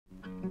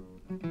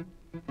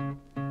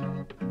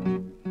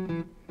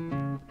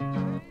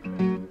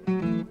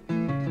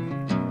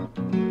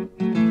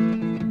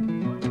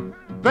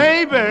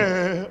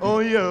baby, oh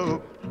yeah.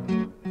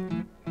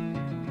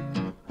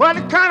 What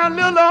kind of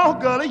little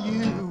old girl are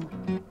you?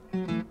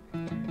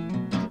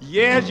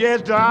 Yes,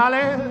 yes,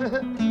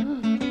 darling.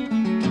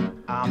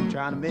 I'm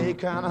trying to make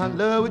kind of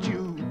love with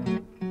you.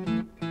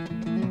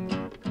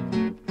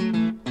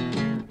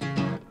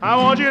 I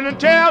want you to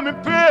tell me,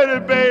 pretty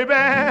baby,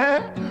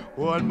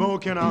 what more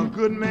can a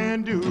good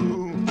man do?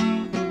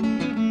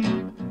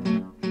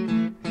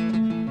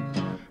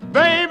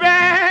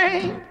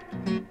 Baby,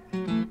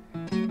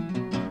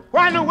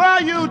 what in the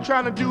world you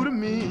trying to do to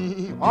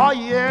me? Oh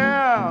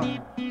yeah,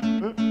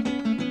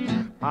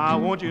 I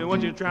want you.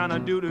 What you trying to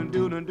do to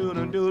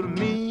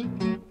me?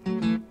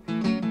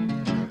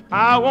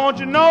 I want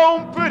you to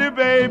know, pretty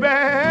baby,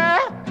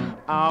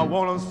 I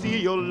want to see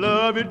your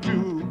love it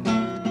too.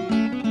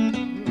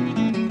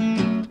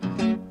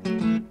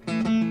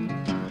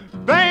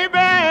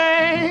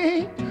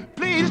 Baby,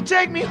 please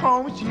take me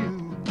home with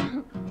you.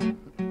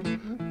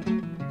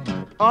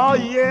 Oh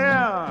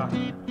yeah,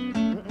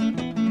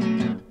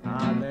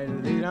 I'll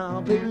lay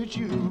down, baby, with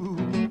you.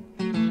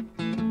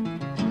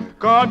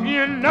 'Cause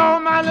you know,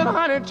 my little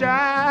honey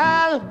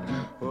child,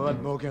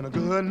 what more can a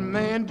good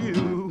man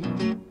do?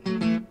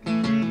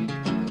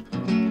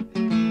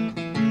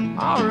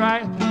 All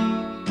right.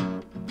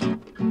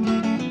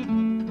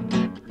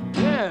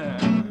 Yeah.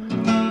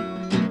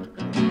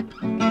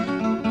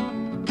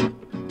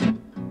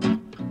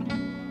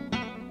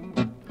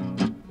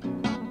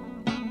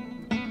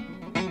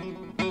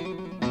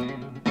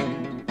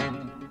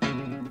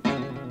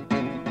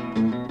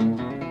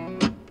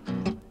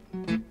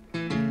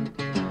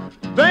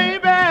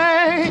 Baby,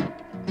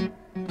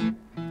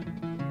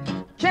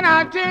 can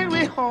I take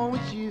me home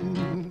with you?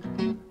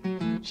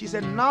 She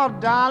said, no,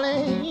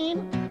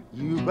 darling,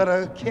 you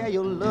better carry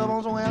your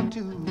loved ones well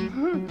too.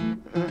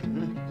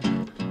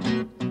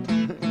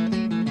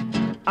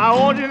 I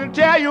want you to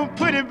tell you,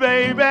 pretty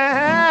baby,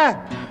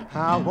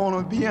 I want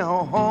to be at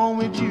home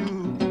with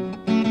you.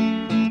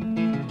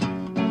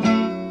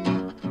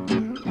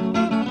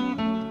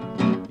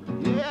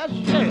 Yes,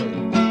 yeah.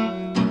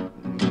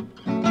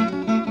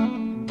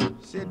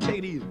 Said, take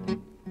it easy.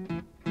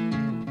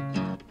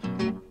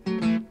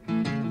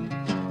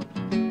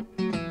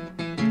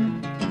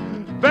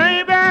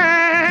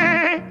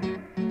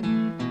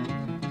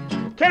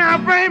 Can I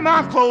bring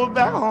my clothes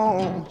back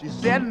home? She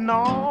said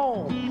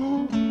no.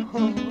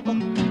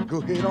 Go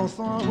ahead on,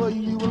 son, where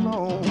you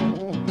belong.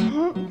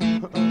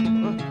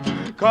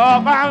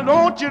 'Cause I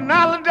don't you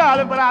not,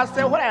 darling, but I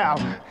said, well,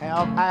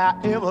 have I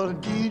ever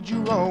did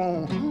you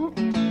wrong?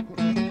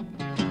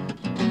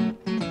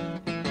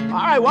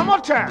 All right, one more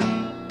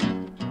time.